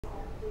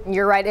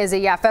You're right, Izzy.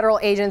 Yeah, federal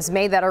agents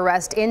made that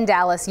arrest in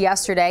Dallas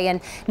yesterday, and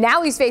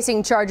now he's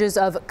facing charges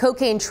of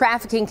cocaine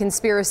trafficking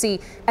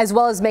conspiracy as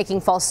well as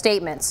making false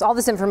statements. All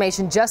this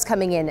information just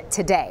coming in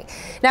today.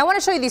 Now, I want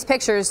to show you these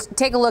pictures.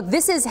 Take a look.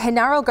 This is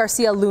Genaro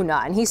Garcia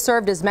Luna, and he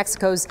served as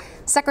Mexico's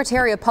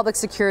Secretary of Public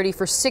Security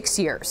for 6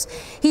 years.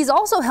 He's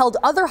also held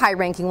other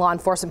high-ranking law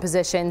enforcement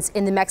positions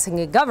in the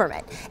Mexican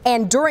government,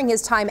 and during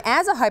his time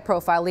as a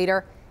high-profile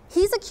leader,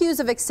 he's accused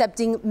of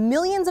accepting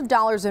millions of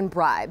dollars in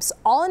bribes,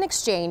 all in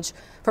exchange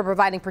for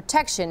providing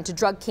protection to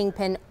drug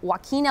kingpin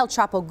Joaquin El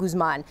Chapo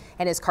Guzman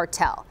and his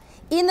cartel.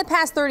 In the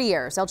past 30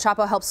 years, El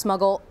Chapo helped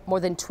smuggle more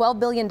than $12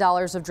 billion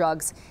of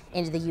drugs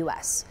into the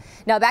U.S.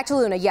 Now back to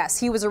Luna. Yes,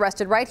 he was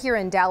arrested right here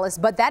in Dallas,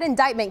 but that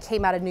indictment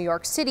came out of New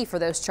York City for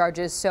those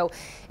charges. So,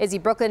 Izzy,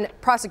 Brooklyn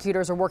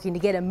prosecutors are working to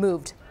get him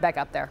moved back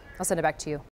up there. I'll send it back to you.